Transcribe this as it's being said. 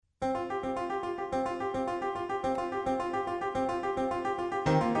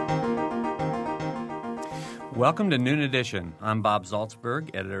Welcome to Noon Edition. I'm Bob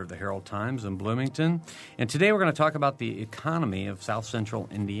Zaltzberg, editor of the Herald-Times in Bloomington, and today we're going to talk about the economy of South Central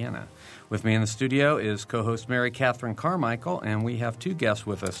Indiana. With me in the studio is co-host Mary Catherine Carmichael, and we have two guests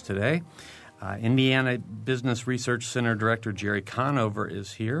with us today. Indiana Business Research Center Director Jerry Conover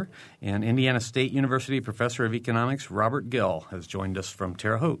is here, and Indiana State University Professor of Economics Robert Gill has joined us from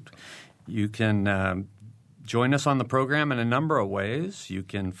Terre Haute. You can join us on the program in a number of ways. You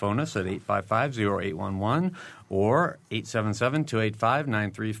can phone us at 855-0811 or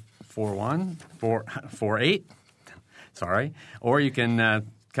 877-285-9348. Or you can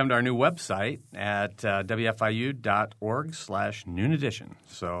come to our new website at wfiu.org/noonedition.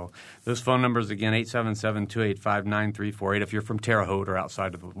 So those phone numbers again, 877-285-9348 if you're from Terre Haute or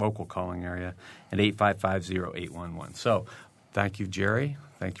outside of the local calling area, and 855-0811. So thank you, Jerry.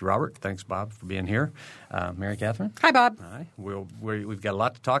 Thank you, Robert. Thanks, Bob, for being here. Mary Catherine? Hi, Bob. Hi. We've got a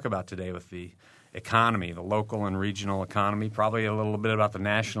lot to talk about today with the economy, the local and regional economy, probably a little bit about the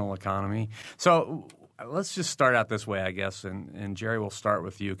national economy. So let's just start out this way, I guess, and Jerry, we'll start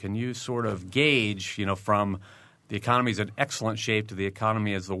with you. Can you sort of gauge, from the economy's in excellent shape to the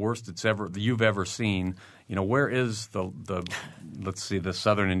economy is the worst you've ever seen, where is the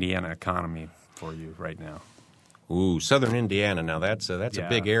Southern Indiana economy for you right now? Ooh, Southern Indiana. Now that's a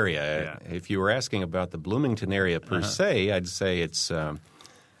big area. Yeah. If you were asking about the Bloomington area per se, I'd say it's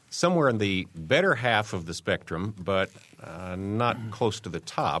somewhere in the better half of the spectrum, but not close to the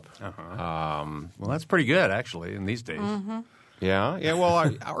top. Well, that's pretty good, actually, in these days. Mm-hmm. Yeah. Well,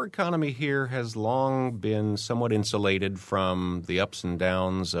 our economy here has long been somewhat insulated from the ups and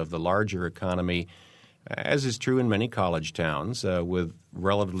downs of the larger economy, as is true in many college towns, with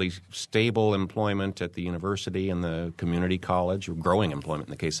relatively stable employment at the university and the community college, or growing employment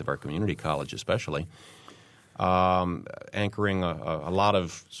in the case of our community college especially, anchoring a lot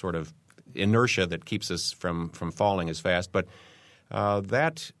of sort of inertia that keeps us from falling as fast. But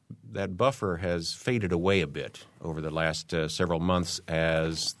that buffer has faded away a bit over the last several months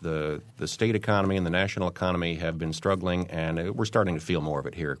as the state economy and the national economy have been struggling, and we're starting to feel more of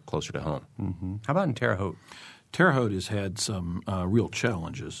it here closer to home. Mm-hmm. How about in Terre Haute? Terre Haute has had some real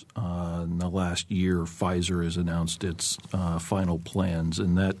challenges. In the last year, Pfizer has announced its final plans,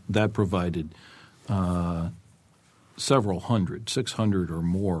 and that provided several hundred, 600 or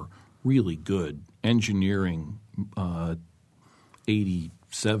more, really good engineering, $80,000,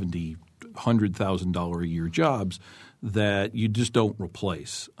 $70,000, $100,000 a year jobs that you just don't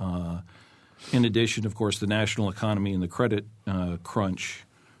replace. In addition, of course, the national economy and the credit crunch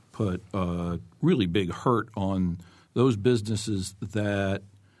put a really big hurt on those businesses that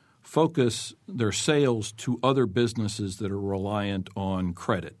focus their sales to other businesses that are reliant on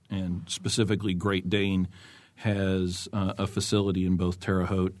credit. And specifically, Great Dane has a facility in both Terre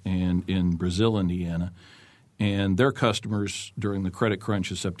Haute and in Brazil, Indiana. And their customers during the credit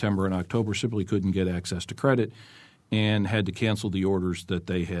crunch of September and October simply couldn't get access to credit and had to cancel the orders that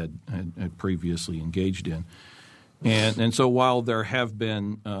they had previously engaged in. And so while there have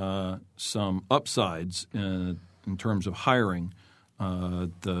been some upsides in terms of hiring,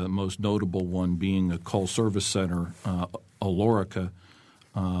 the most notable one being a call service center, Alorica,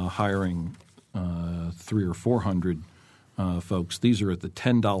 hiring 300 or 400 folks. These are at the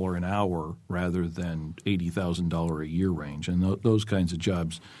 $10 an hour rather than $80,000 a year range. And those kinds of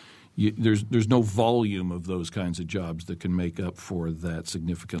jobs, there's no volume of those kinds of jobs that can make up for that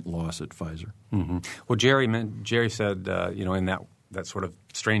significant loss at Pfizer. Mm-hmm. Well, Jerry said, in that sort of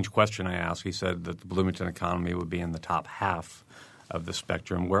strange question I asked, he said that the Bloomington economy would be in the top half of the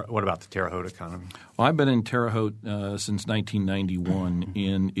spectrum. What about the Terre Haute economy? Well, I've been in Terre Haute since 1991,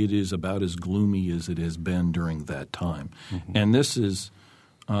 and it is about as gloomy as it has been during that time. Mm-hmm. And this is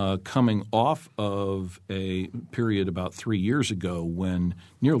coming off of a period about 3 years ago when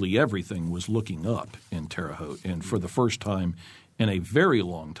nearly everything was looking up in Terre Haute. And for the first time in a very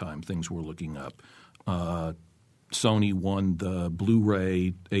long time, things were looking up. Sony won the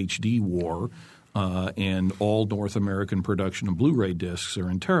Blu-ray HD war. And all North American production of Blu-ray discs are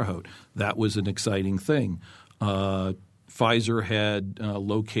in Terre Haute. That was an exciting thing. Pfizer had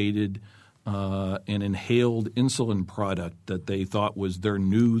located an inhaled insulin product that they thought was their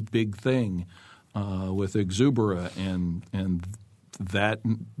new big thing with Exubera, and that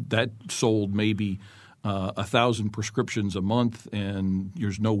sold maybe 1,000 prescriptions a month, and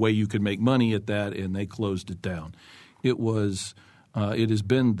there's no way you could make money at that, and they closed it down. It was it has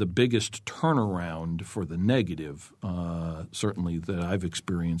been the biggest turnaround for the negative, certainly, that I've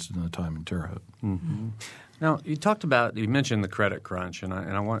experienced in the time in Terre Haute. Mm-hmm. Now, you mentioned the credit crunch, and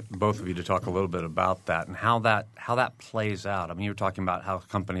I want both of you to talk a little bit about that and how that plays out. I mean, you were talking about how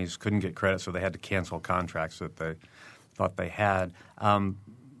companies couldn't get credit, so they had to cancel contracts that they thought they had.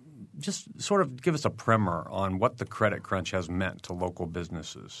 Just sort of give us a primer on what the credit crunch has meant to local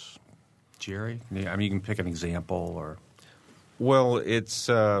businesses. Jerry? I mean, you can pick an example or – Well, it's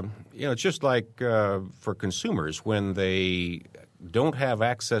it's just like for consumers when they don't have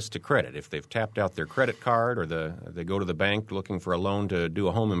access to credit. If they've tapped out their credit card or they go to the bank looking for a loan to do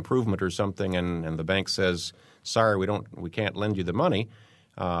a home improvement or something, and the bank says, "Sorry, we can't lend you the money,"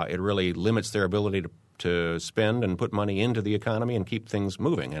 it really limits their ability to spend and put money into the economy and keep things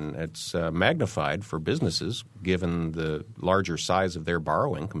moving. And it's magnified for businesses given the larger size of their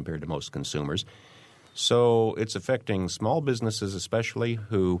borrowing compared to most consumers. So it's affecting small businesses especially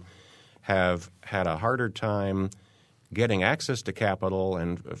who have had a harder time getting access to capital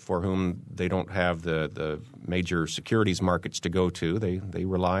and for whom they don't have the major securities markets to go to. They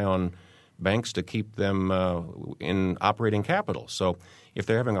rely on banks to keep them in operating capital. So if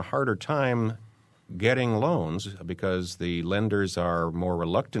they're having a harder time getting loans because the lenders are more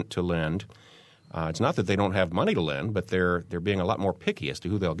reluctant to lend, it's not that they don't have money to lend, but they're being a lot more picky as to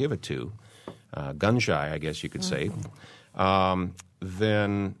who they'll give it to. Gun shy, I guess you could say,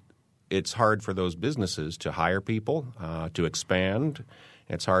 then it's hard for those businesses to hire people, to expand.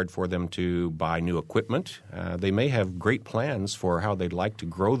 It's hard for them to buy new equipment. They may have great plans for how they'd like to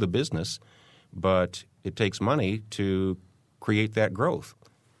grow the business, but it takes money to create that growth.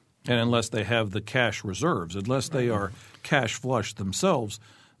 And unless they have the cash reserves, unless they are cash flush themselves,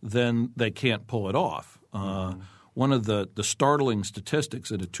 then they can't pull it off. One of the startling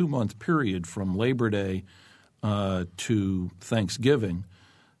statistics in a 2-month period from Labor Day to Thanksgiving,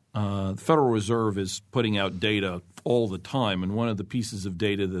 the Federal Reserve is putting out data all the time. And one of the pieces of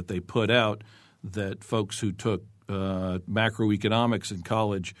data that they put out that folks who took macroeconomics in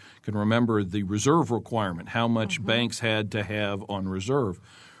college can remember the reserve requirement, how much banks had to have on reserve.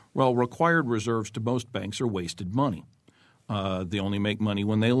 Well, required reserves to most banks are wasted money. They only make money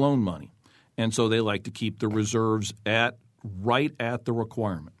when they loan money. And so they like to keep the reserves right at the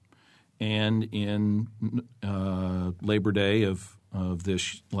requirement. And in Labor Day of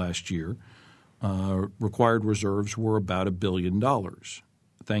this last year, required reserves were about $1 billion.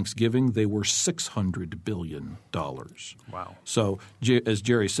 Thanksgiving, they were $600 billion. Wow. So as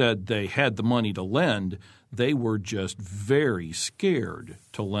Jerry said, they had the money to lend. They were just very scared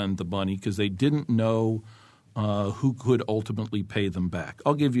to lend the money because they didn't know who could ultimately pay them back.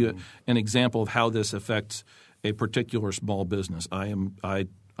 I'll give you an example of how this affects a particular small business. I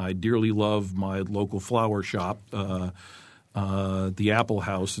dearly love my local flower shop, the Apple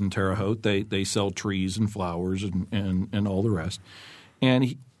House in Terre Haute. They sell trees and flowers and all the rest.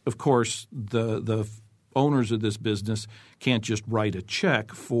 And of course, the owners of this business can't just write a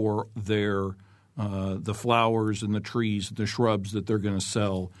check for their the flowers and the trees and the shrubs that they're going to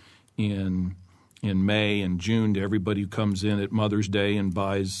sell in May and June to everybody who comes in at Mother's Day and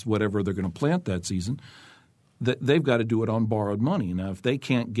buys whatever they're going to plant that season. They've got to do it on borrowed money. Now, if they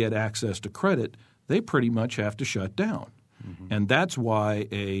can't get access to credit, they pretty much have to shut down. Mm-hmm. And that's why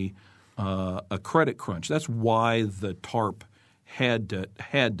a credit crunch, that's why the TARP had to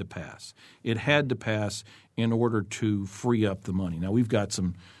pass. It had to pass in order to free up the money. Now, we've got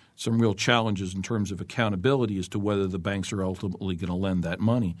some real challenges in terms of accountability as to whether the banks are ultimately going to lend that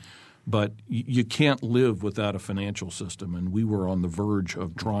money. But you can't live without a financial system, and we were on the verge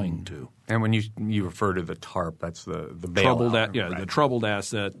of trying to. And when you refer to the TARP, that's the bailout. Right? The Troubled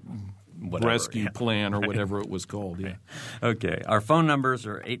Asset Rescue Plan or whatever it was called. Yeah. Okay. Our phone numbers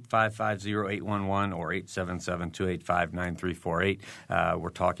are 855-0811 or 877-285-9348. We're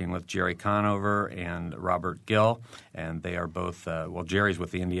talking with Jerry Conover and Robert Gill, and they are both Jerry's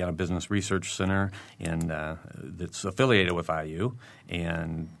with the Indiana Business Research Center that's affiliated with IU,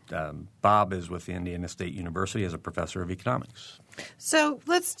 and Bob is with the Indiana State University as a professor of economics. So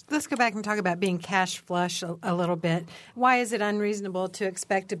let's go back and talk about being cash flush a little bit. Why is it unreasonable to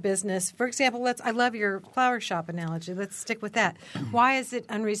expect a business, for example, I love your flower shop analogy. Let's stick with that. Why is it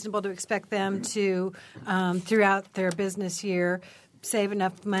unreasonable to expect them to, throughout their business year, save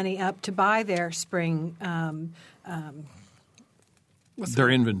enough money up to buy their spring their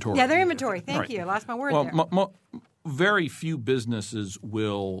inventory. Yeah, their inventory. Thank you. I lost my word there. Very few businesses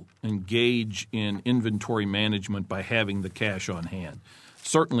will engage in inventory management by having the cash on hand.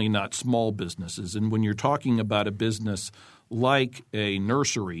 Certainly not small businesses. And when you're talking about a business like a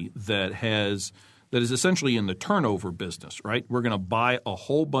nursery that has that is essentially in the turnover business, right? We're going to buy a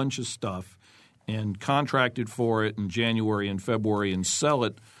whole bunch of stuff and contracted for it in January and February and sell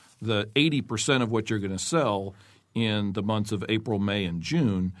it the 80% of what you're going to sell in the months of April, May, and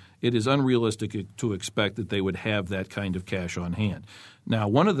June. It is unrealistic to expect that they would have that kind of cash on hand. Now,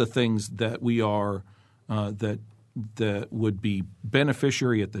 one of the things that we are that would be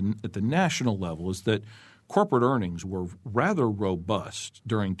beneficiary at the national level is that corporate earnings were rather robust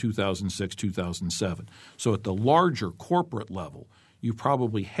during 2006, 2007. So at the larger corporate level, you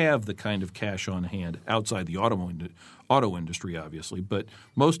probably have the kind of cash on hand outside the auto industry, obviously, but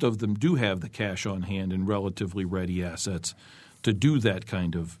most of them do have the cash on hand and relatively ready assets to do that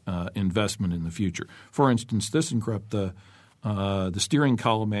kind of investment in the future. For instance, ThyssenKrupp, the steering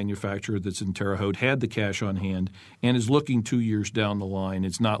column manufacturer that's in Terre Haute, had the cash on hand and is looking 2 years down the line.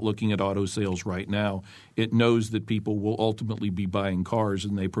 It's not looking at auto sales right now. It knows that people will ultimately be buying cars,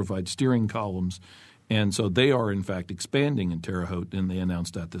 and they provide steering columns. And so they are, in fact, expanding in Terre Haute, and they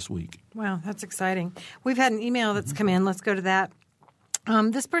announced that this week. Wow, that's exciting. We've had an email that's come in. Let's go to that.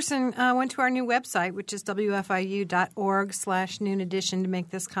 This person went to our new website, which is wfiu.org/noon edition, to make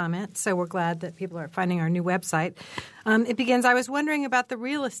this comment. So we're glad that people are finding our new website. It begins, I was wondering about the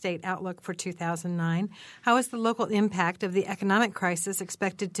real estate outlook for 2009. How is the local impact of the economic crisis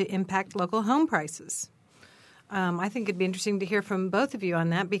expected to impact local home prices? I think it'd be interesting to hear from both of you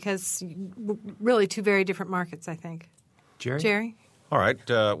on that, because really two very different markets, I think. Jerry? All right.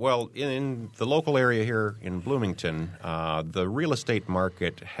 Well, in the local area here in Bloomington, the real estate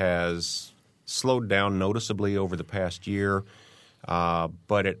market has slowed down noticeably over the past year,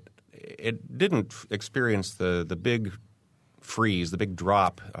 but it didn't experience the big freeze, the big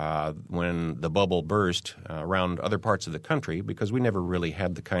drop when the bubble burst around other parts of the country, because we never really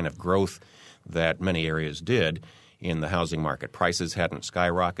had the kind of growth that many areas did in the housing market. Prices hadn't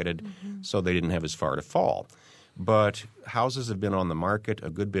skyrocketed, so they didn't have as far to fall. But houses have been on the market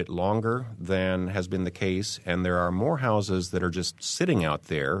a good bit longer than has been the case, and there are more houses that are just sitting out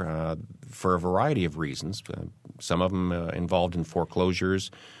there for a variety of reasons. Some of them involved in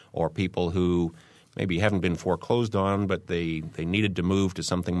foreclosures, or people who maybe haven't been foreclosed on, but they needed to move to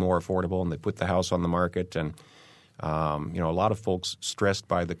something more affordable, and they put the house on the market. And a lot of folks stressed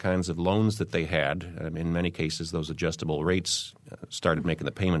by the kinds of loans that they had. In many cases, those adjustable rates started making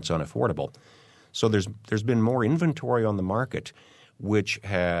the payments unaffordable. So there's been more inventory on the market, which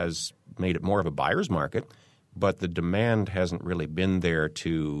has made it more of a buyer's market, but the demand hasn't really been there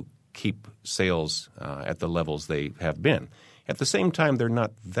to keep sales at the levels they have been. At the same time, they're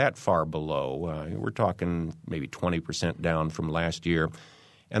not that far below. We're talking maybe 20% down from last year.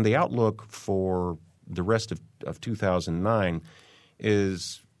 And the outlook for the rest of 2009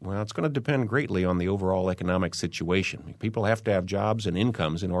 is, well, it's going to depend greatly on the overall economic situation. People have to have jobs and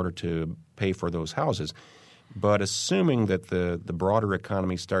incomes in order to pay for those houses. But assuming that the broader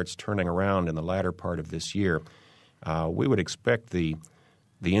economy starts turning around in the latter part of this year, we would expect the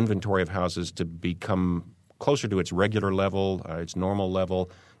inventory of houses to become closer to its regular level, its normal level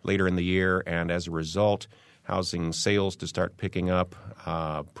later in the year, and as a result, housing sales to start picking up,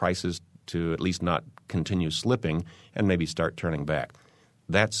 prices to at least not continue slipping, and maybe start turning back.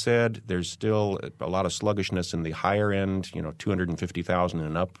 That said, there's still a lot of sluggishness in the higher end, $250,000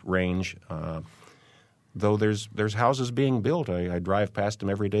 and up range. Though there's houses being built. I drive past them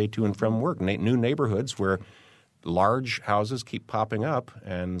every day to and from work. New neighborhoods where large houses keep popping up,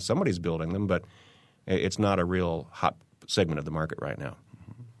 and somebody's building them, but it's not a real hot segment of the market right now.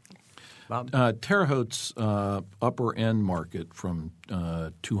 Terre Haute's upper end market from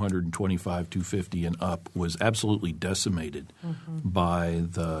 225, 250 and up was absolutely decimated by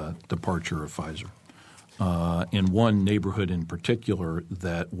the departure of Pfizer. In one neighborhood in particular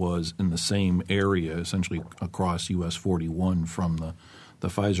that was in the same area, essentially across US 41 from the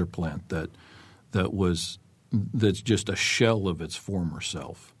Pfizer plant, that's just a shell of its former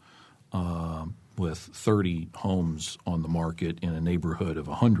self. With 30 homes on the market in a neighborhood of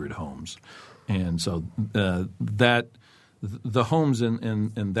 100 homes. And so the homes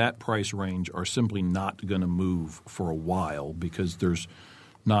in that price range are simply not going to move for a while, because there's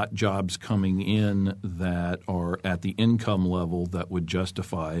not jobs coming in that are at the income level that would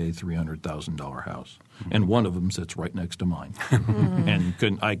justify a $300,000 house. And one of them sits right next to mine.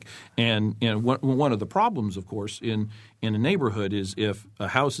 And one of the problems, of course, in a neighborhood is if a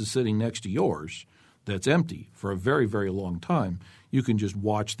house is sitting next to yours that's empty for a very, very long time, you can just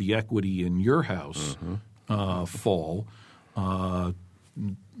watch the equity in your house fall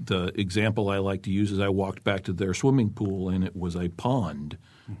the example I like to use is I walked back to their swimming pool and it was a pond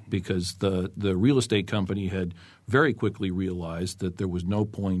because the real estate company had very quickly realized that there was no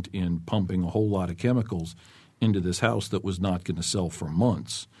point in pumping a whole lot of chemicals into this house that was not going to sell for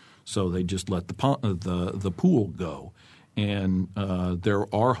months. So they just let the pool go. And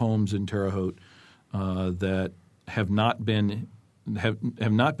there are homes in Terre Haute that have not been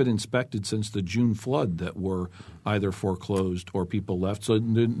inspected since the June flood that were either foreclosed or people left. So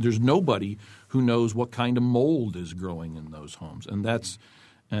there's nobody who knows what kind of mold is growing in those homes,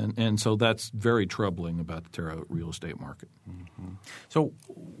 and so that's very troubling about the Terre Haute real estate market. Mm-hmm. So,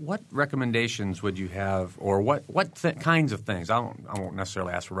 what recommendations would you have, or what kinds of things? I won't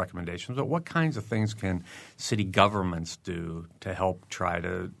necessarily ask for recommendations, but what kinds of things can city governments do to help try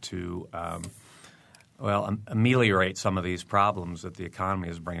to ameliorate some of these problems that the economy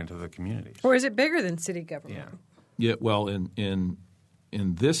is bringing to the communities? Or is it bigger than city government? Yeah. Well, in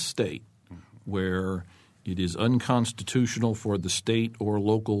this state where it is unconstitutional for the state or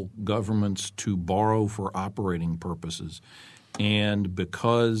local governments to borrow for operating purposes, and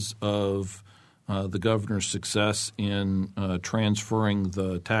because of the governor's success in transferring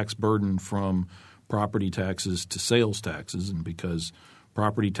the tax burden from property taxes to sales taxes, and because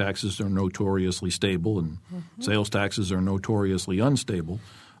property taxes are notoriously stable and sales taxes are notoriously unstable,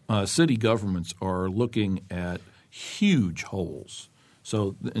 city governments are looking at huge holes.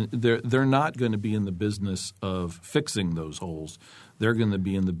 So they're not going to be in the business of fixing those holes. They're going to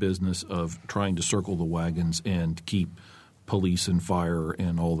be in the business of trying to circle the wagons and keep police and fire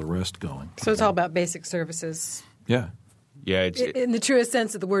and all the rest going. So it's all about basic services. Yeah. Yeah, in the truest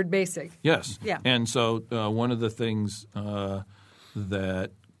sense of the word basic. Yes. Yeah. And so one of the things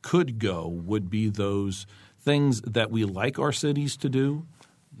that could go would be those things that we like our cities to do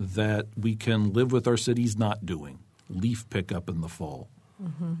that we can live with our cities not doing. Leaf pickup in the fall,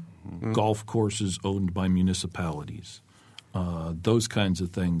 golf courses owned by municipalities. Those kinds of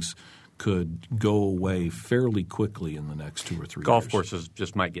things could go away fairly quickly in the next 2 or 3 years. Golf courses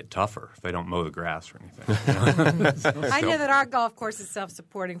just might get tougher if they don't mow the grass or anything. I know that our golf course is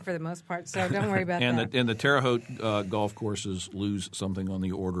self-supporting for the most part, so don't worry about that. And the Terre Haute golf courses lose something on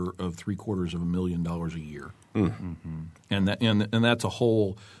the order of $750,000 a year. Mm-hmm. And that's a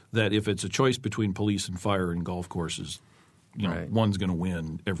hole that if it's a choice between police and fire and golf courses, one's going to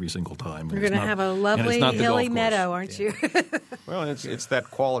win every single time. You're going to have a lovely hilly meadow, aren't you? Well, it's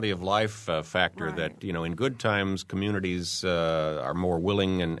that quality of life factor that, in good times, communities are more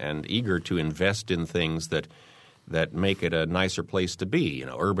willing and eager to invest in things that make it a nicer place to be,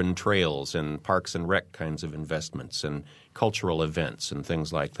 urban trails and parks and rec kinds of investments and cultural events and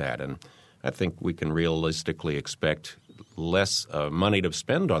things like that. And I think we can realistically expect less money to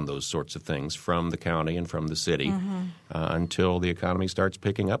spend on those sorts of things from the county and from the city until the economy starts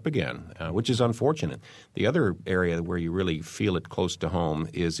picking up again, which is unfortunate. The other area where you really feel it close to home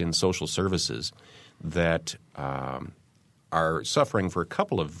is in social services that are suffering for a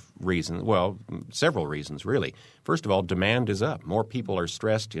couple of reasons – well, several reasons really. First of all, demand is up. More people are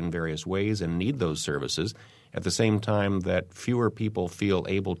stressed in various ways and need those services at the same time that fewer people feel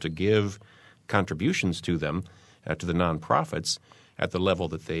able to give contributions to them to the nonprofits at the level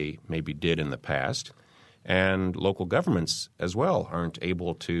that they maybe did in the past. And local governments as well aren't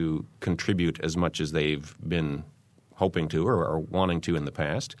able to contribute as much as they've been hoping to or wanting to in the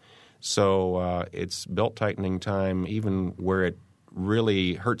past. So it's belt-tightening time even where it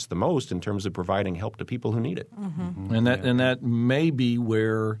really hurts the most in terms of providing help to people who need it. Mm-hmm. And that may be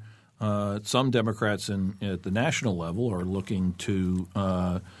where some Democrats at the national level are looking to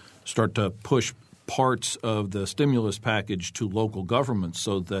start to push parts of the stimulus package to local governments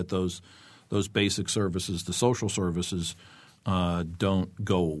so that those basic services, the social services, don't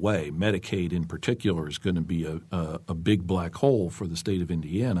go away. Medicaid in particular is going to be a big black hole for the state of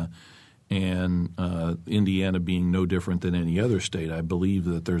Indiana. And Indiana being no different than any other state, I believe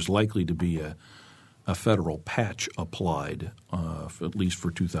that there's likely to be a federal patch applied, at least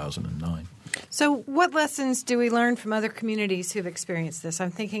for 2009. So what lessons do we learn from other communities who've experienced this?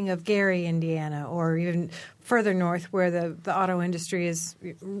 I'm thinking of Gary, Indiana, or even further north where the auto industry is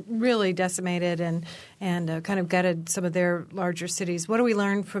really decimated and kind of gutted some of their larger cities. What do we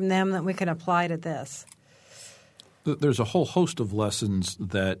learn from them that we can apply to this? There's a whole host of lessons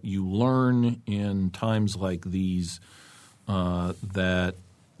that you learn in times like these that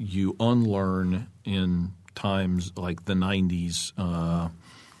you unlearn in times like the 90s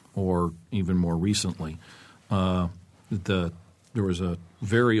or even more recently. There was a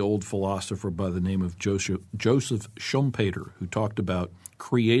very old philosopher by the name of Joseph Schumpeter, who talked about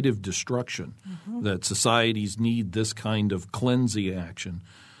creative destruction, that societies need this kind of cleansing action.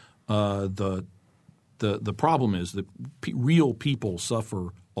 The problem is that real people suffer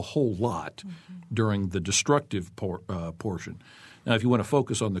a whole lot during the destructive portion. Now, if you want to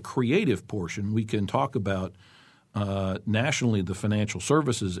focus on the creative portion, we can talk about nationally the financial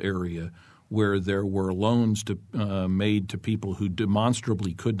services area, where there were loans made to people who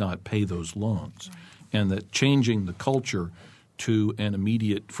demonstrably could not pay those loans, and that changing the culture to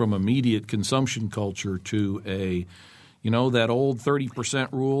from immediate consumption culture to that old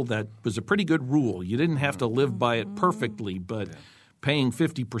 30% rule, that was a pretty good rule. You didn't have to live by it perfectly, but paying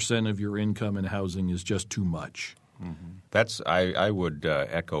 50% of your income in housing is just too much. I would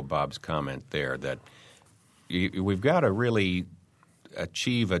echo Bob's comment there that we've got to really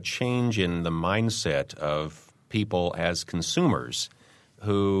achieve a change in the mindset of people as consumers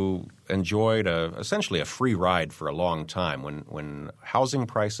who enjoyed essentially a free ride for a long time. When housing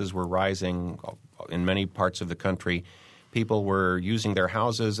prices were rising in many parts of the country, people were using their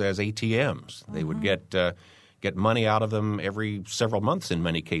houses as ATMs. They would get money out of them every several months in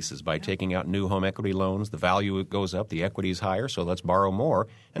many cases by taking out new home equity loans. The value goes up, the equity is higher, so let's borrow more,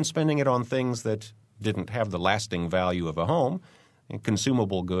 and spending it on things that didn't have the lasting value of a home,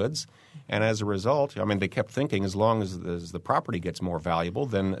 consumable goods. And as a result, they kept thinking as long as the property gets more valuable,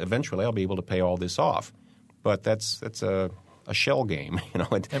 then eventually I'll be able to pay all this off. But that's a shell game,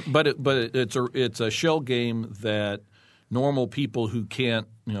 But it's a shell game that normal people who can't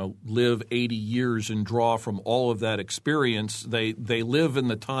live 80 years and draw from all of that experience, they live in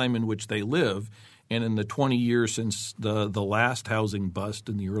the time in which they live. And in the 20 years since the last housing bust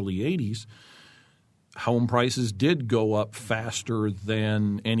in the early 80s, home prices did go up faster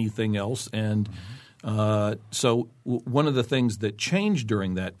than anything else. And so one of the things that changed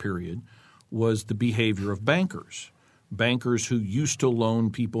during that period was the behavior of bankers. Bankers who used to loan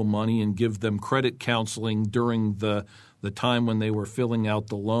people money and give them credit counseling during the time when they were filling out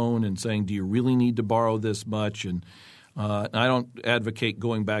the loan and saying, do you really need to borrow this much? And I don't advocate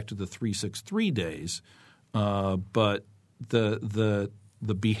going back to the 363 days, but the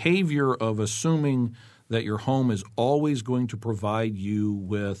behavior of assuming that your home is always going to provide you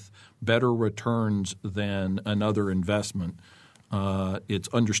with better returns than another investment, it's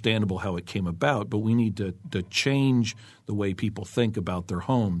understandable how it came about, but we need to change the way people think about their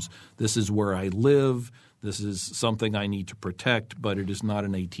homes. This is where I live. This is something I need to protect, but it is not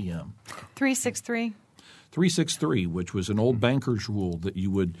an ATM. 363? 363, which was an old banker's rule that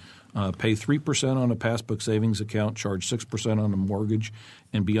you would pay 3% on a passbook savings account, charge 6% on a mortgage,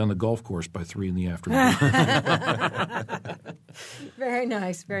 and be on the golf course by 3 in the afternoon. Very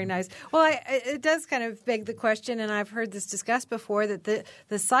nice, very nice. Well, it does kind of beg the question, and I've heard this discussed before, that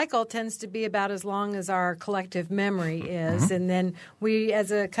the cycle tends to be about as long as our collective memory is, and then we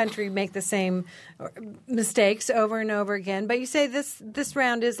as a country make the same mistakes over and over again. But you say this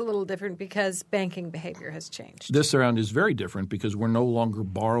round is a little different because banking behavior has changed. This round is very different because we're no longer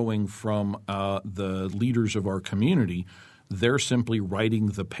borrowing from the leaders of our community. They're simply writing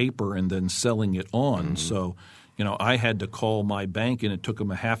the paper and then selling it on. So, I had to call my bank, and it took them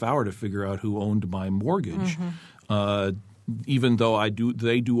a half hour to figure out who owned my mortgage. Even though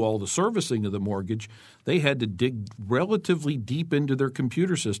they do all the servicing of the mortgage, they had to dig relatively deep into their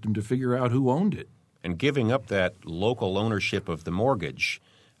computer system to figure out who owned it. And giving up that local ownership of the mortgage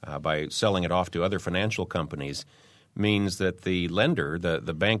by selling it off to other financial companies means that the lender,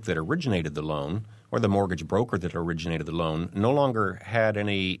 the bank that originated the loan, or the mortgage broker that originated the loan, no longer had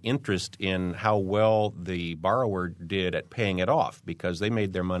any interest in how well the borrower did at paying it off, because they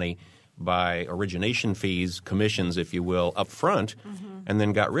made their money by origination fees, commissions, if you will, up front, and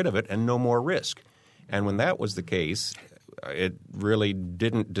then got rid of it and no more risk. And when that was the case, it really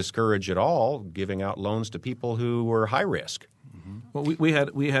didn't discourage at all giving out loans to people who were high risk. Well, we had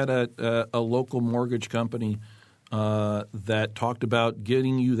a local mortgage company that talked about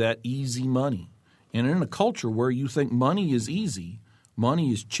getting you that easy money. And in a culture where you think money is easy,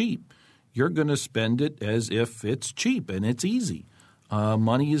 money is cheap, you're going to spend it as if it's cheap and it's easy.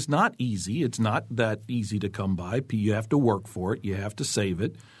 Money is not easy. It's not that easy to come by. You have to work for it. You have to save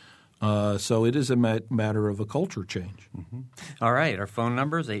it. So it is a matter of a culture change. All right. Our phone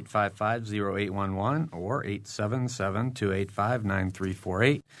number is 855-0811 or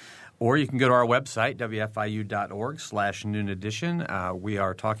 877-285-9348. Or you can go to our website, wfiu.org/noon edition. We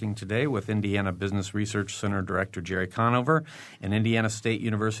are talking today with Indiana Business Research Center Director Jerry Conover and Indiana State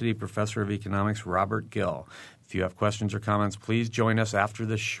University Professor of Economics Robert Gill. If you have questions or comments, please join us after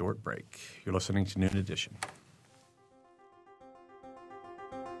this short break. You're listening to Noon Edition.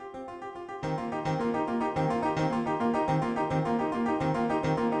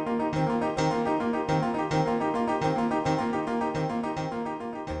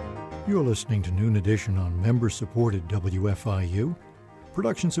 You're listening to Noon Edition on member-supported WFIU.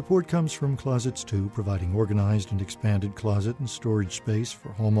 Production support comes from Closets 2, providing organized and expanded closet and storage space for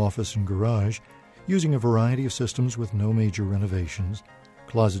home office and garage, using a variety of systems with no major renovations.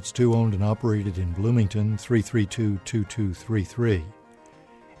 Closets 2 owned and operated in Bloomington, 332-2233.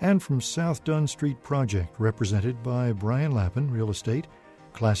 And from South Dunn Street Project, represented by Brian Lappin, Real Estate,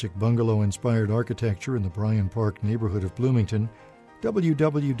 classic bungalow-inspired architecture in the Bryan Park neighborhood of Bloomington,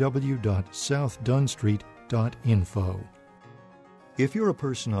 www.southdunstreet.info. If you're a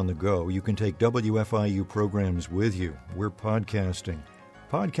person on the go, you can take WFIU programs with you. We're podcasting.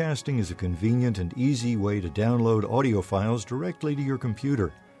 Podcasting is a convenient and easy way to download audio files directly to your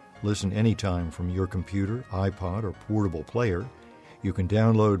computer. Listen anytime from your computer, iPod, or portable player. You can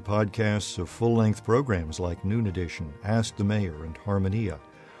download podcasts of full-length programs like Noon Edition, Ask the Mayor, and Harmonia,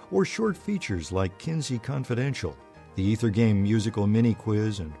 or short features like Kinsey Confidential, the Ether Game musical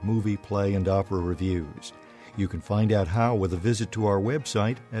mini-quiz, and movie, play, and opera reviews. You can find out how with a visit to our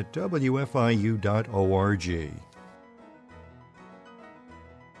website at wfiu.org.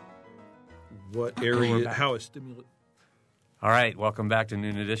 What area, how is stimulus? All right, welcome back to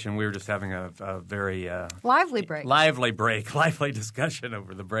Noon Edition. We were just having a very lively discussion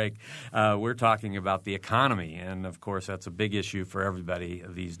over the break. We're talking about the economy, and of course that's a big issue for everybody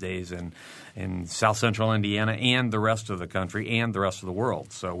these days in South Central Indiana and the rest of the country and the rest of the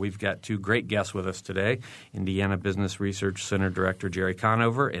world. So we've got two great guests with us today, Indiana Business Research Center Director Jerry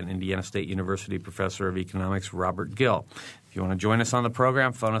Conover and Indiana State University Professor of Economics Robert Gill. If you want to join us on the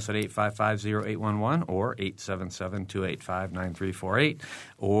program, phone us at 855-0811 or 877-285-9348.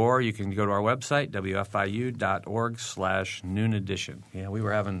 Or you can go to our website, wfiu.org/noon edition. Yeah,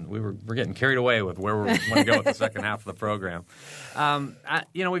 we're getting carried away with where we want to go with the second half of the program.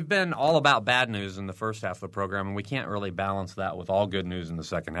 We've been all about bad news in the first half of the program, and we can't really balance that with all good news in the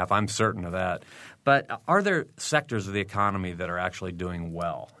second half. I'm certain of that. But are there sectors of the economy that are actually doing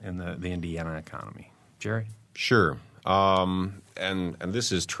well in the Indiana economy? Jerry? Sure. And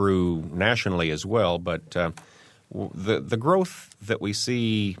this is true nationally as well, but the growth that we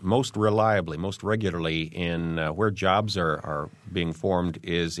see most reliably, most regularly in where jobs are being formed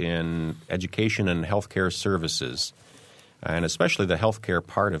is in education and healthcare services, and especially the healthcare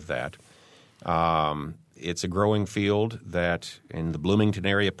part of that. It's a growing field that in the Bloomington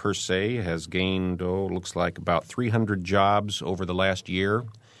area per se has gained, looks like about 300 jobs over the last year.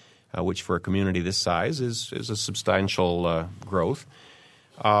 Which for a community this size is a substantial growth.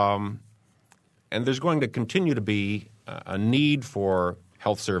 And there's going to continue to be a need for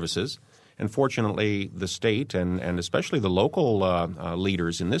health services. And fortunately, the state and especially the local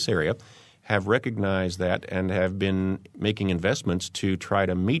leaders in this area have recognized that and have been making investments to try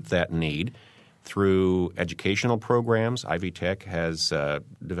to meet that need through educational programs. Ivy Tech has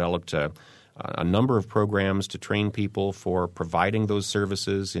developed a number of programs to train people for providing those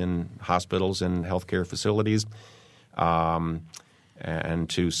services in hospitals and healthcare facilities and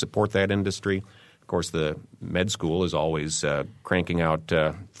to support that industry. Of course, the med school is always cranking out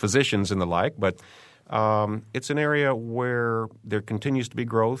physicians and the like, but it's an area where there continues to be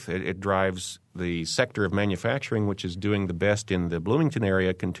growth. It drives the sector of manufacturing, which is doing the best in the Bloomington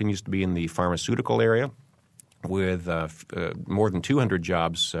area, continues to be in the pharmaceutical area, with more than 200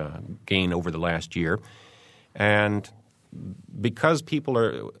 jobs gained over the last year. And because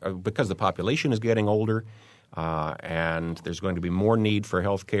because the population is getting older and there's going to be more need for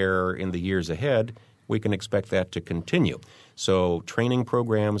health care in the years ahead, we can expect that to continue. So training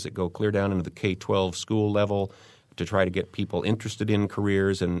programs that go clear down into the K-12 school level to try to get people interested in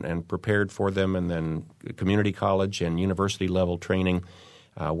careers and prepared for them, and then community college and university level training,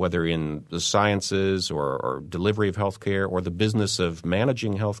 whether in the sciences or delivery of healthcare or the business of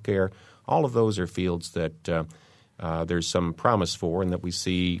managing healthcare, all of those are fields that there's some promise for, and that we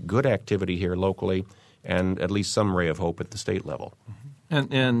see good activity here locally and at least some ray of hope at the state level.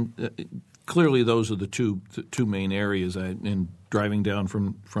 And clearly those are the two main areas. In driving down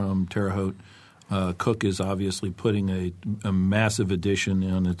from Terre Haute, Cook is obviously putting a massive addition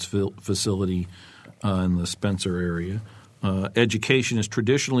on its facility in the Spencer area. Education is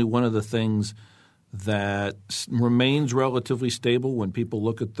traditionally one of the things that remains relatively stable when people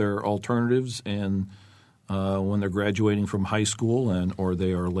look at their alternatives and when they're graduating from high school or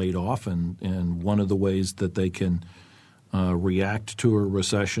they are laid off. And one of the ways that they can react to a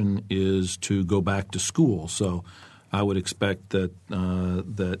recession is to go back to school. So I would expect that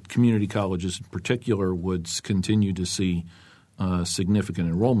community colleges in particular would continue to see significant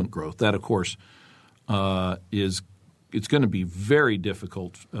enrollment growth. That, of course, it's going to be very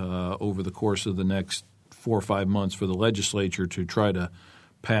difficult over the course of the next 4 or 5 months for the legislature to try to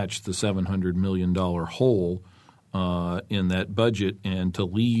patch the $700 million hole in that budget and to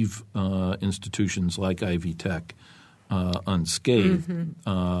leave institutions like Ivy Tech unscathed.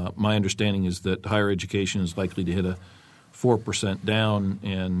 My understanding is that higher education is likely to hit a 4% down,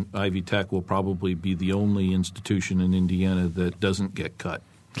 and Ivy Tech will probably be the only institution in Indiana that doesn't get cut.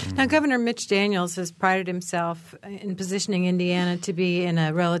 Now, Governor Mitch Daniels has prided himself in positioning Indiana to be in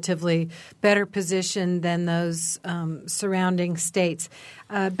a relatively better position than those surrounding states.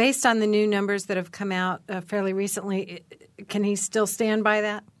 Based on the new numbers that have come out fairly recently, can he still stand by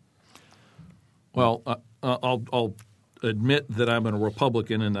that? Well, I'll admit that I'm a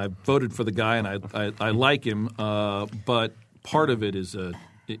Republican and I voted for the guy and I like him, but part of it is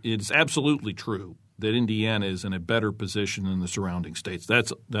it's absolutely true that Indiana is in a better position than the surrounding states.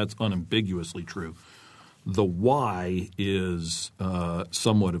 That's unambiguously true. The why is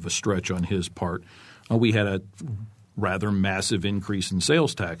somewhat of a stretch on his part. We had a rather massive increase in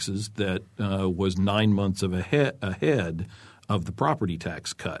sales taxes that was 9 months ahead of the property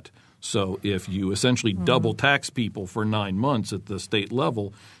tax cut. So if you essentially double tax people for 9 months at the state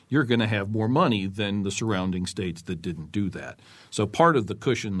level, you're going to have more money than the surrounding states that didn't do that. So part of the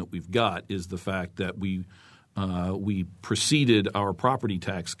cushion that we've got is the fact that we preceded our property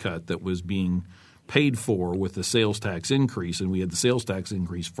tax cut that was being paid for with the sales tax increase, and we had the sales tax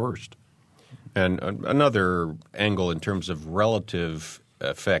increase first. And another angle in terms of relative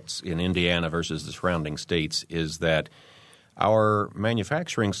effects in Indiana versus the surrounding states is that our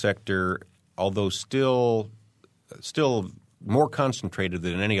manufacturing sector, although still more concentrated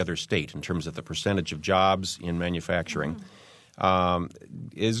than any other state in terms of the percentage of jobs in manufacturing,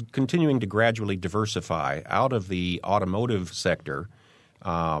 is continuing to gradually diversify out of the automotive sector,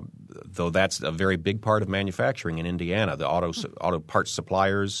 though that's a very big part of manufacturing in Indiana, the auto parts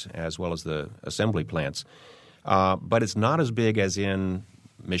suppliers as well as the assembly plants. But it's not as big as in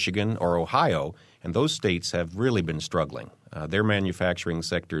Michigan or Ohio, and those states have really been struggling. Their manufacturing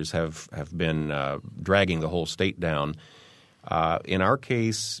sectors have been dragging the whole state down. In our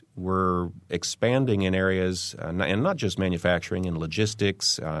case, we're expanding in areas, and not just manufacturing, in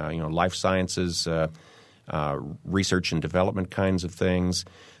logistics, life sciences, research and development kinds of things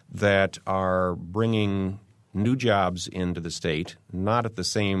that are bringing new jobs into the state, not at the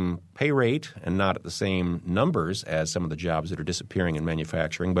same pay rate and not at the same numbers as some of the jobs that are disappearing in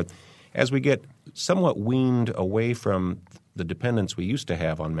manufacturing. But as we get somewhat weaned away from the dependence we used to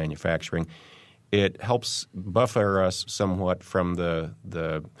have on manufacturing, it helps buffer us somewhat from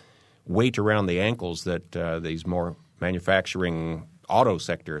the weight around the ankles that these more manufacturing auto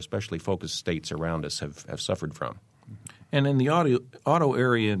sector, especially focused states around us, have suffered from. And in the auto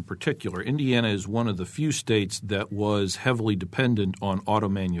area in particular, Indiana is one of the few states that was heavily dependent on auto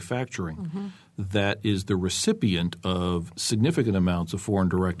manufacturing that is the recipient of significant amounts of foreign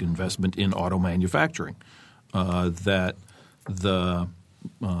direct investment in auto manufacturing.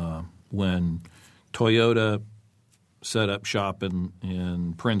 When Toyota set up shop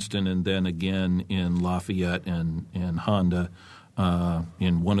in Princeton and then again in Lafayette and Honda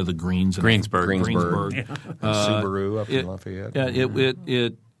in one of the Greensburg. Subaru up in Lafayette.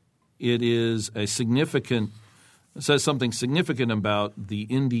 It is a significant – says something significant about the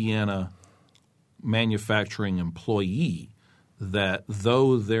Indiana manufacturing employee, that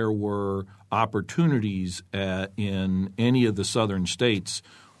though there were opportunities in any of the southern states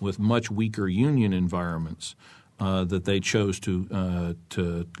with much weaker union environments, that they chose to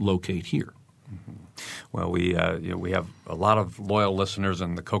locate here. Well, we have a lot of loyal listeners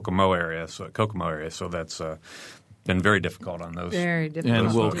in the Kokomo area, so that's been very difficult on those. Very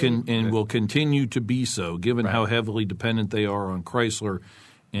difficult. And will continue to be so, given how heavily dependent they are on Chrysler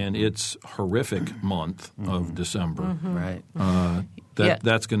and its horrific month of December. Right.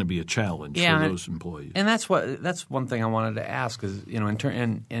 That's going to be a challenge for those employees. And that's one thing I wanted to ask is,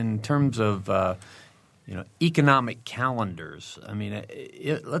 in terms of economic calendars. I mean,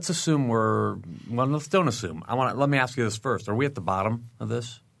 let's assume let's don't assume. Let me ask you this first. Are we at the bottom of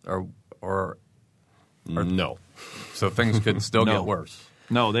this, or no? So things could still get worse.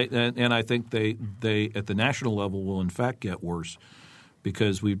 No, and I think they at the national level will in fact get worse,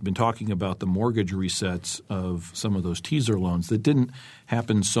 because we've been talking about the mortgage resets of some of those teaser loans that didn't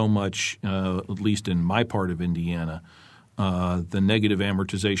happen so much, at least in my part of Indiana. The negative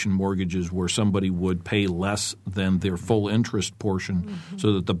amortization mortgages where somebody would pay less than their full interest portion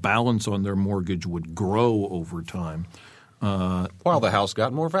so that the balance on their mortgage would grow over time. While the house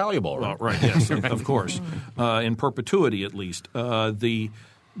got more valuable, right? Right, yes, of course. In perpetuity at least. The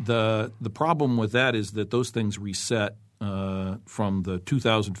problem with that is that those things reset from the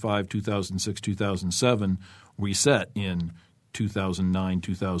 2005, 2006, 2007 reset in 2009,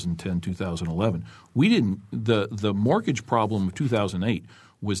 2010, 2011. We didn't – the mortgage problem of 2008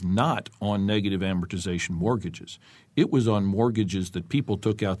 was not on negative amortization mortgages. It was on mortgages that people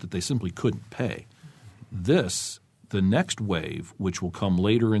took out that they simply couldn't pay. The next wave, which will come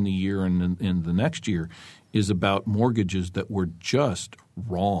later in the year and in the next year, is about mortgages that were just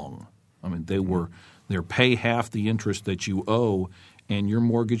wrong. I mean, they're pay half the interest that you owe, and your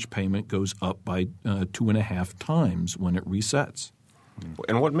mortgage payment goes up by 2.5 times when it resets.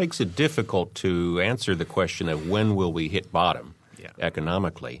 And what makes it difficult to answer the question of when will we hit bottom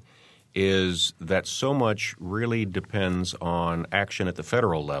economically is that so much really depends on action at the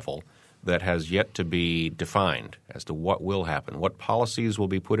federal level that has yet to be defined as to what will happen, what policies will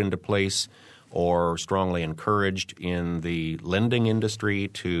be put into place or strongly encouraged in the lending industry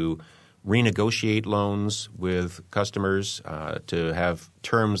to renegotiate loans with customers, to have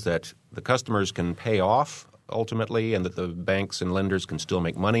terms that the customers can pay off ultimately and that the banks and lenders can still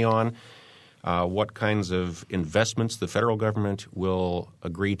make money on, what kinds of investments the federal government will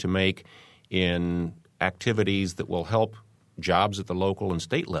agree to make in activities that will help jobs at the local and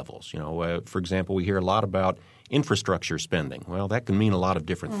state levels. For example, we hear a lot about infrastructure spending. Well, that can mean a lot of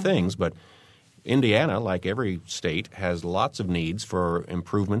different things, but Indiana, like every state, has lots of needs for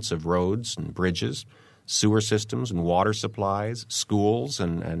improvements of roads and bridges, sewer systems and water supplies, schools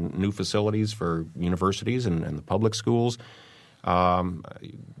and new facilities for universities and the public schools.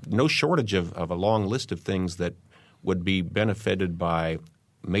 No shortage of a long list of things that would be benefited by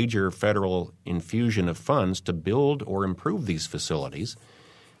major federal infusion of funds to build or improve these facilities.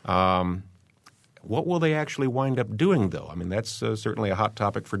 What will they actually wind up doing, though? I mean, that's certainly a hot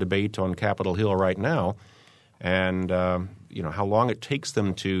topic for debate on Capitol Hill right now. And, how long it takes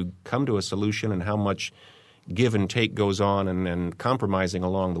them to come to a solution and how much give and take goes on and compromising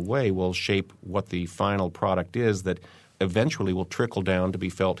along the way will shape what the final product is that eventually will trickle down to be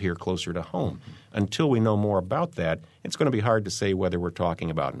felt here closer to home. Until we know more about that, it's going to be hard to say whether we're talking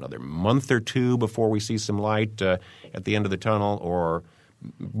about another month or two before we see some light at the end of the tunnel or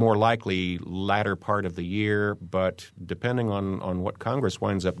more likely latter part of the year. But depending on what Congress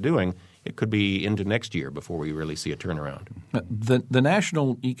winds up doing, it could be into next year before we really see a turnaround. The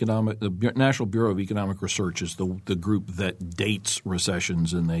National Bureau of Economic Research is the group that dates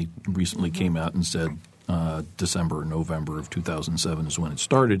recessions, and they recently came out and said December or November of 2007 is when it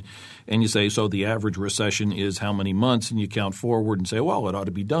started. And you say, so the average recession is how many months? And you count forward and say, well, it ought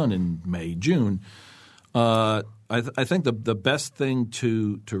to be done in May, June. I think the best thing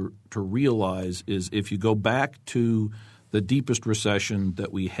to realize is if you go back to the deepest recession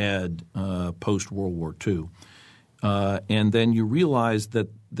that we had post-World War II, and then you realize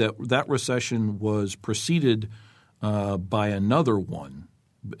that recession was preceded by another one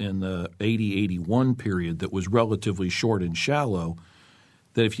in the 80-81 period that was relatively short and shallow,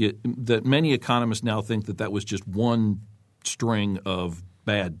 that many economists now think that was just one string of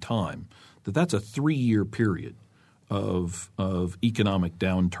bad time, that's a 3-year period of economic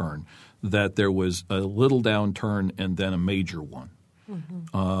downturn, that there was a little downturn and then a major one.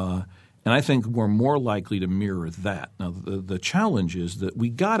 And I think we're more likely to mirror that. Now, the challenge is that we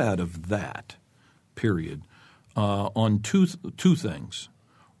got out of that period on two things.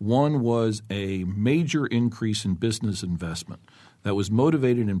 One was a major increase in business investment that was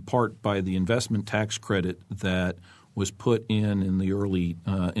motivated in part by the investment tax credit that was put in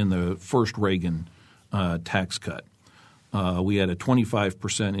the first Reagan tax cut. We had a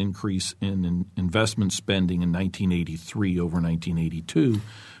 25% increase in investment spending in 1983 over 1982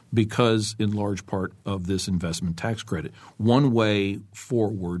 because in large part of this investment tax credit. One way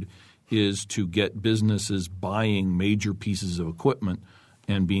forward is to get businesses buying major pieces of equipment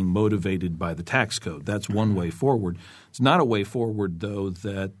and being motivated by the tax code. That's one way forward. It's not a way forward, though,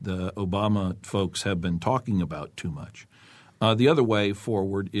 that the Obama folks have been talking about too much. The other way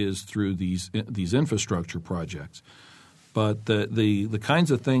forward is through these infrastructure projects. But the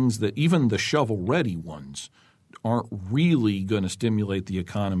kinds of things that even the shovel-ready ones aren't really going to stimulate the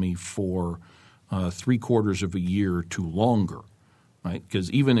economy for 3/4 of a year to longer, right?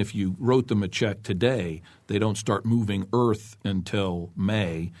 Because even if you wrote them a check today, they don't start moving earth until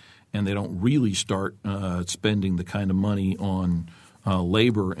May, and they don't really start spending the kind of money on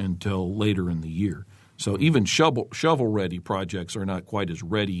labor until later in the year. So even shovel-ready projects are not quite as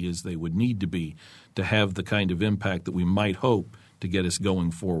ready as they would need to be to have the kind of impact that we might hope to get us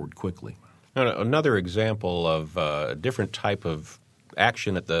going forward quickly. Another example of a different type of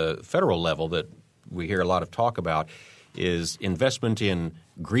action at the federal level that we hear a lot of talk about is investment in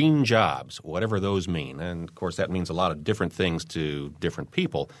green jobs, whatever those mean. And, of course, that means a lot of different things to different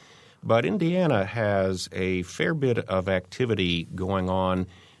people. But Indiana has a fair bit of activity going on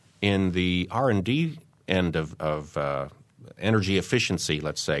in the R&D end of energy efficiency,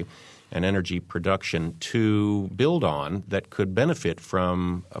 let's say, and energy production to build on that could benefit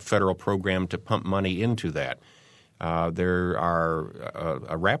from a federal program to pump money into that. There are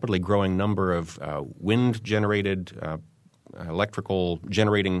a rapidly growing number of wind-generated electrical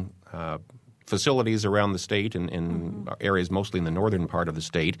generating facilities around the state in areas mostly in the northern part of the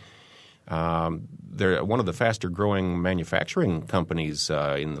state. They're one of the faster-growing manufacturing companies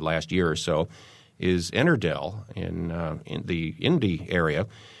in the last year or so is Enerdell in the Indy area,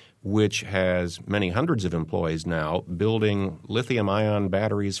 which has many hundreds of employees now building lithium-ion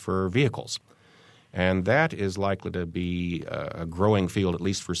batteries for vehicles. And that is likely to be a growing field at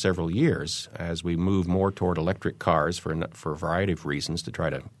least for several years as we move more toward electric cars for a variety of reasons to try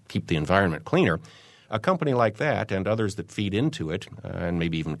to keep the environment cleaner. A company like that and others that feed into it, and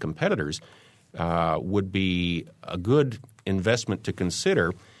maybe even competitors, would be a good investment to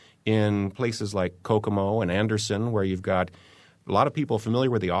consider in places like Kokomo and Anderson, where you've got a lot of people familiar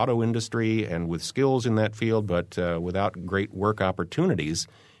with the auto industry and with skills in that field, but without great work opportunities.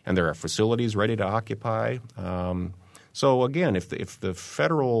 And there are facilities ready to occupy. So again, if the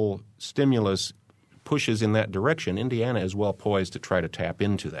federal stimulus pushes in that direction, Indiana is well poised to try to tap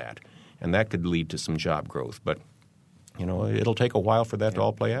into that. And that could lead to some job growth. But, it'll take a while for that to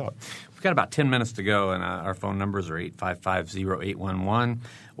all play out. We've got about 10 minutes to go, and our phone numbers are 855-0811,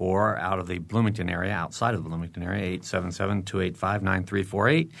 or out of the Bloomington area, outside of the Bloomington area,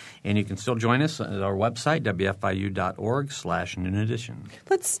 877-285-9348. And you can still join us at our website, wfiu.org/noon edition.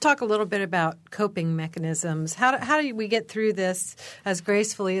 Let's talk a little bit about coping mechanisms. How do we get through this as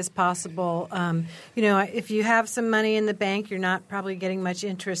gracefully as possible? If you have some money in the bank, you're not probably getting much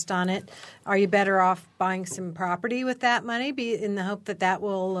interest on it. Are you better off buying some property with that money in the hope that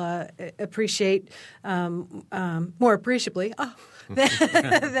will appreciate more appreciably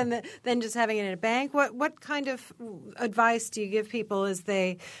than just having it in a bank? What kind of advice do you give people as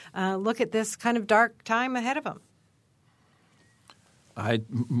they look at this kind of dark time ahead of them?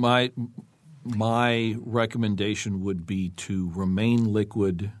 My recommendation would be to remain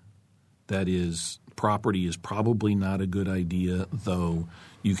liquid. That is, property is probably not a good idea, though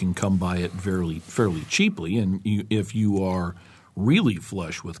you can come by it fairly cheaply. And if you are really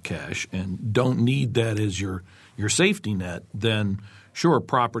flush with cash and don't need that as your safety net, then sure,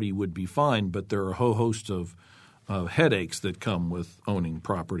 property would be fine, but there are a whole host of headaches that come with owning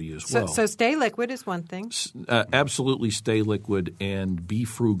property as well. So stay liquid is one thing. Absolutely stay liquid and be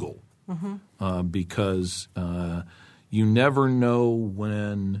frugal because you never know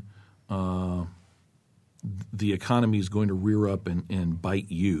when the economy is going to rear up and bite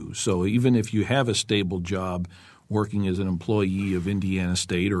you. So even if you have a stable job working as an employee of Indiana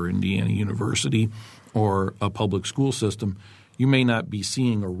State or Indiana University or a public school system, you may not be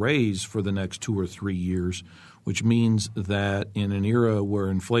seeing a raise for the next 2 or 3 years, which means that in an era where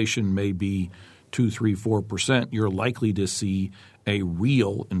inflation may be 2, 3, 4%, you're likely to see a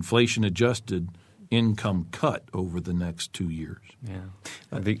real inflation-adjusted income cut over the next 2 years. Yeah.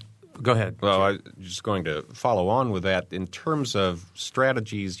 Go ahead. Well, I was just going to follow on with that. In terms of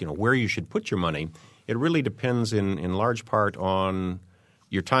strategies, where you should put your money, it really depends in large part on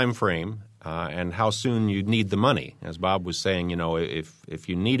your time frame and how soon you need the money. As Bob was saying, if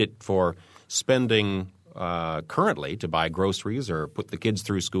you need it for spending currently to buy groceries or put the kids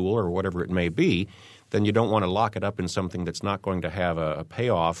through school or whatever it may be, then you don't want to lock it up in something that's not going to have a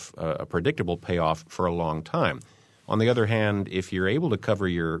payoff, a predictable payoff for a long time. On the other hand, if you're able to cover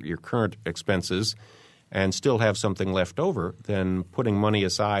your current expenses and still have something left over, then putting money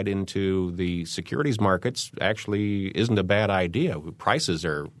aside into the securities markets actually isn't a bad idea. Prices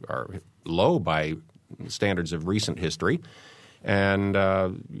are low by standards of recent history. And,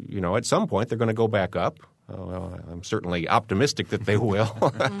 at some point they're going to go back up. Well, I'm certainly optimistic that they will.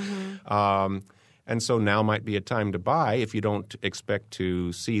 And so now might be a time to buy if you don't expect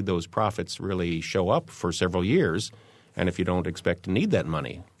to see those profits really show up for several years and if you don't expect to need that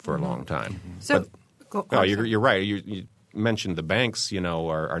money for a long time. So you're right. You mentioned the banks,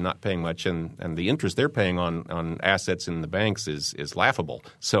 are not paying much, and the interest they're paying on assets in the banks is laughable.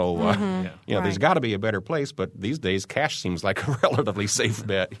 So, there's got to be a better place, but these days cash seems like a relatively safe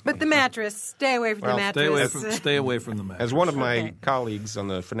bet. But the mattress, stay away from the mattress. Stay away from the mattress. As one of my colleagues on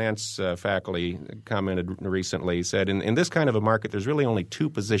the finance faculty commented recently, said, in this kind of a market, there's really only two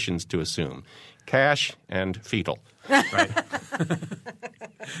positions to assume, cash and fetal. Right.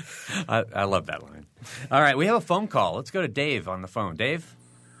 I love that line. All right, we have a phone call. Let's go to Dave on the phone. Dave?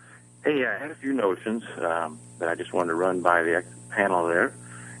 Hey, I had a few notions that I just wanted to run by the panel there.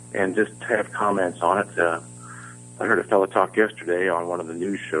 and just have comments on it. I heard a fellow talk yesterday on one of the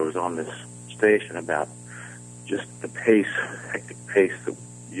news shows on this station about just the hectic pace that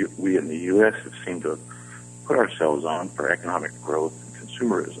we in the U.S. have seemed to put ourselves on for economic growth and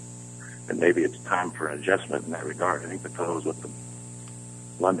consumerism. And maybe it's time for an adjustment in that regard. I think the fellow was with the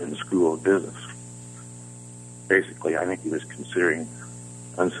London School of Business. Basically, I think he was considering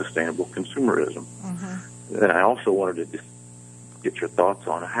unsustainable consumerism. Mm-hmm. Then I also wanted to just get your thoughts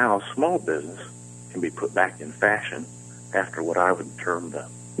on how small business can be put back in fashion after what I would term the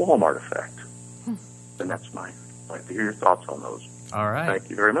Walmart effect. And that's mine. I'd like to hear your thoughts on those. All right. Thank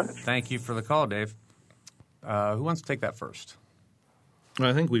you very much. Thank you for the call, Dave. Who wants to take that first?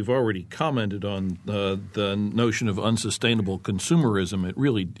 I think we've already commented on the notion of unsustainable consumerism.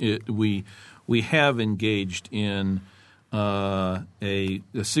 We have engaged in a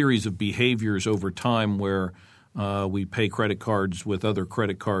series of behaviors over time where we pay credit cards with other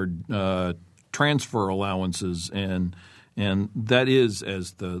credit card transfer allowances, and that is,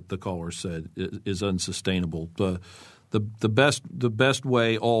 as the caller said, is unsustainable. The best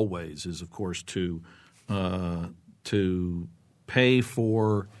way always is, of course, to pay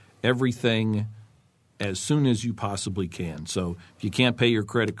for everything as soon as you possibly can. So if you can't pay your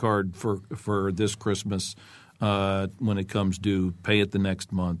credit card for this Christmas when it comes due, pay it the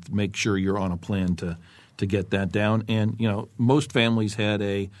next month. Make sure you're on a plan to get that down. And most families had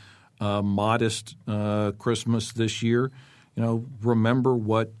a modest Christmas this year. Remember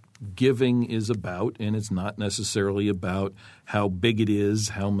what giving is about, and it's not necessarily about how big it is,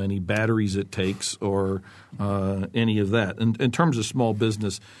 how many batteries it takes, or any of that. In terms of small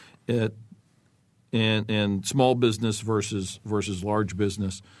business, and small business versus large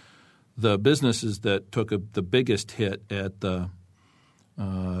business, the businesses that took the biggest hit at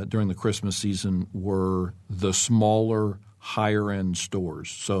during the Christmas season were the smaller, higher-end stores.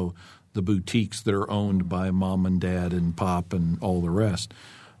 So the boutiques that are owned by mom and dad and pop and all the rest.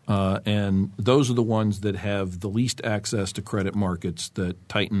 And those are the ones that have the least access to credit markets that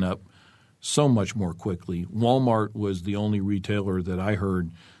tighten up so much more quickly. Walmart was the only retailer that I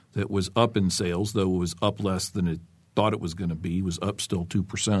heard that was up in sales, though it was up less than it thought it was going to be. It was up still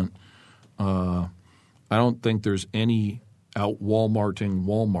 2%. I don't think there's any out-Walmarting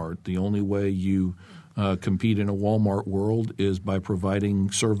Walmart. The only way you compete in a Walmart world is by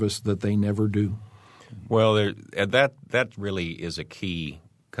providing service that they never do. Well, that really is a key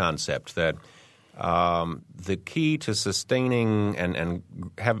concept, that the key to sustaining and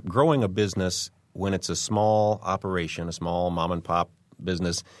growing a business when it's a small operation, a small mom-and-pop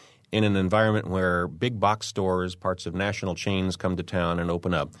business, in an environment where big box stores, parts of national chains come to town and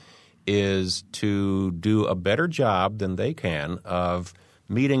open up, is to do a better job than they can of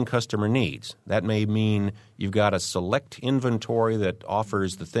meeting customer needs. That may mean you've got a select inventory that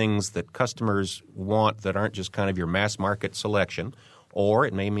offers the things that customers want that aren't just kind of your mass market selection, or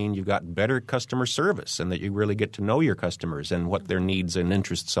it may mean you've got better customer service and that you really get to know your customers and what their needs and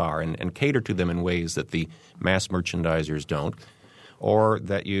interests are and cater to them in ways that the mass merchandisers don't. Or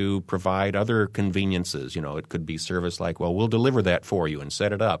that you provide other conveniences. It could be service like, well, we'll deliver that for you and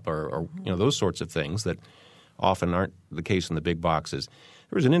set it up, or those sorts of things that often aren't the case in the big boxes.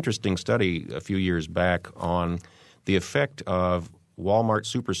 There was an interesting study a few years back on the effect of Walmart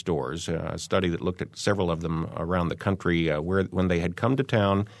superstores, a study that looked at several of them around the country when they had come to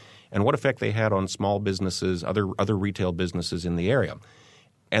town and what effect they had on small businesses, other retail businesses in the area.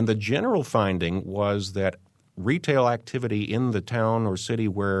 And the general finding was that retail activity in the town or city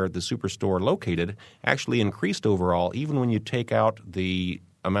where the superstore located actually increased overall, even when you take out the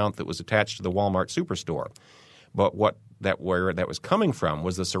amount that was attached to the Walmart superstore. But where that was coming from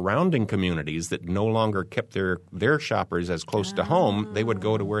was the surrounding communities that no longer kept their shoppers as close to home. They would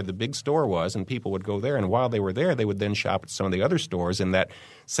go to where the big store was, and people would go there. And while they were there, they would then shop at some of the other stores in that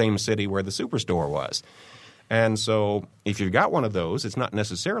same city where the superstore was. And so if you've got one of those, it's not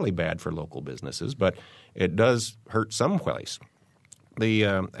necessarily bad for local businesses, but it does hurt someplace.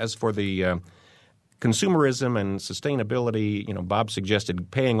 As for the consumerism and sustainability, Bob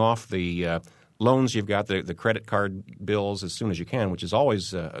suggested paying off the loans you've got, the credit card bills as soon as you can, which is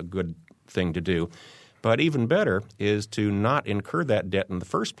always a good thing to do. But even better is to not incur that debt in the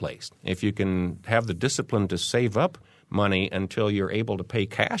first place. If you can have the discipline to save up money until you're able to pay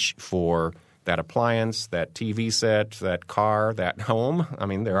cash for that appliance, that TV set, that car, that home. I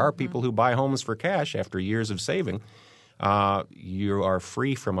mean, there are people who buy homes for cash after years of saving. You are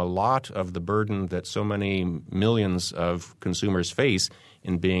free from a lot of the burden that so many millions of consumers face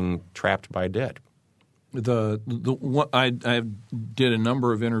in being trapped by debt. I did a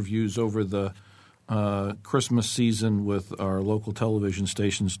number of interviews over the Christmas season with our local television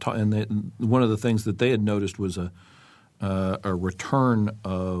stations, and one of the things that they had noticed was a return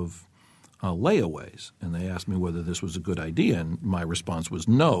of layaways, and they asked me whether this was a good idea, and my response was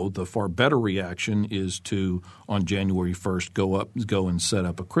no. The far better reaction is to, on January 1st, go and set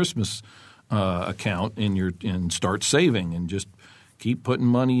up a Christmas account and start saving, and just keep putting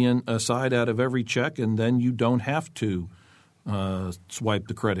money aside out of every check, and then you don't have to swipe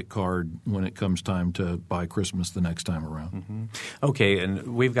the credit card when it comes time to buy Christmas the next time around. Mm-hmm. Okay,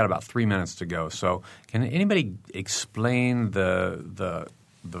 and we've got about 3 minutes to go. So can anybody explain the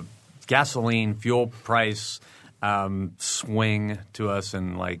gasoline fuel price swing to us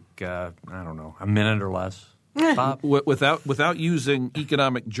in I don't know, a minute or less? Bob? Without using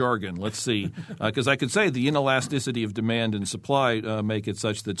economic jargon, let's see, because I could say the inelasticity of demand and supply make it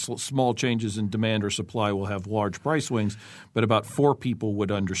such that small changes in demand or supply will have large price swings, but about 4 people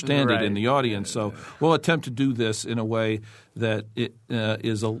would understand it in the audience. So we'll attempt to do this in a way that it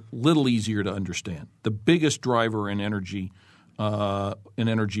is a little easier to understand. The biggest driver in energy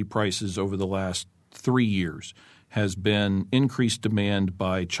prices over the last 3 years has been increased demand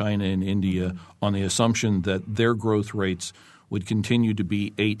by China and India on the assumption that their growth rates would continue to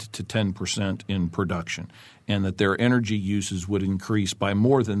be 8 to 10% in production, and that their energy uses would increase by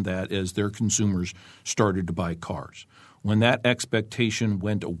more than that as their consumers started to buy cars. When that expectation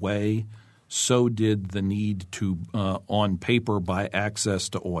went away, so did the need to, on paper, buy access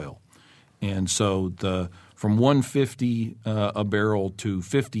to oil. And so from $150 a barrel to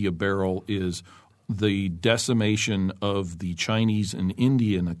 $50 a barrel is the decimation of the Chinese and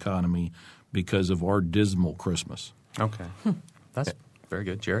Indian economy because of our dismal Christmas. Okay. That's very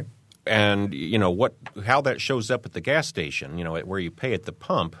good. Jerry? And how that shows up at the gas station, where you pay at the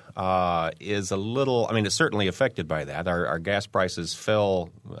pump, is a little. I mean, it's certainly affected by that. Our gas prices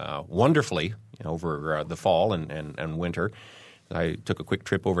fell wonderfully over the fall and winter. I took a quick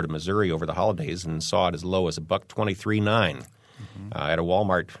trip over to Missouri over the holidays and saw it as low as $1.23.9 at a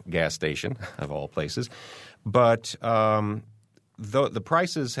Walmart gas station, of all places. But the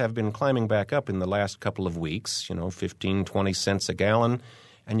prices have been climbing back up in the last couple of weeks, 15, 20 cents a gallon.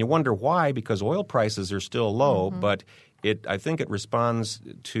 And you wonder why, because oil prices are still low, but I think it responds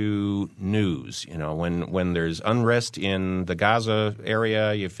to news. When there's unrest in the Gaza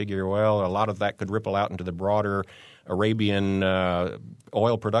area, you figure, well, a lot of that could ripple out into the broader Arabian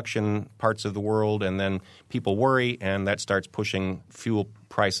oil production parts of the world, and then people worry, and that starts pushing fuel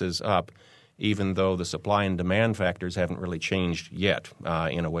prices up, even though the supply and demand factors haven't really changed yet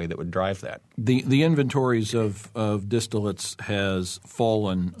in a way that would drive that. The inventories of distillates has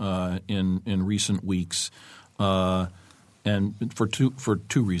fallen in recent weeks, and for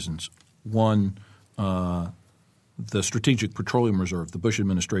two reasons. One, the Strategic Petroleum Reserve, the Bush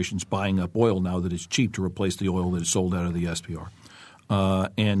administration's buying up oil now that it's cheap to replace the oil that is sold out of the SPR.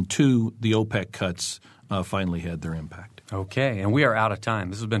 And two, the OPEC cuts finally had their impact. Okay, and we are out of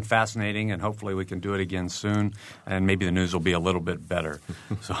time. This has been fascinating, and hopefully we can do it again soon, and maybe the news will be a little bit better.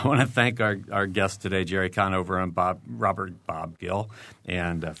 So I want to thank our guests today, Jerry Conover and Bob Gill,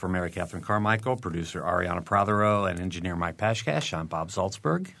 and for Mary Catherine Carmichael, producer Ariana Prothero, and engineer Mike Pashkash. I'm Bob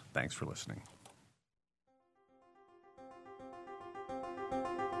Zaltsberg. Thanks for listening.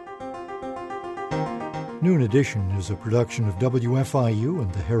 Noon Edition is a production of WFIU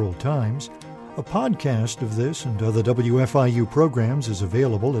and the Herald Times. A podcast of this and other WFIU programs is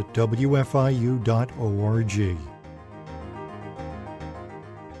available at WFIU.org.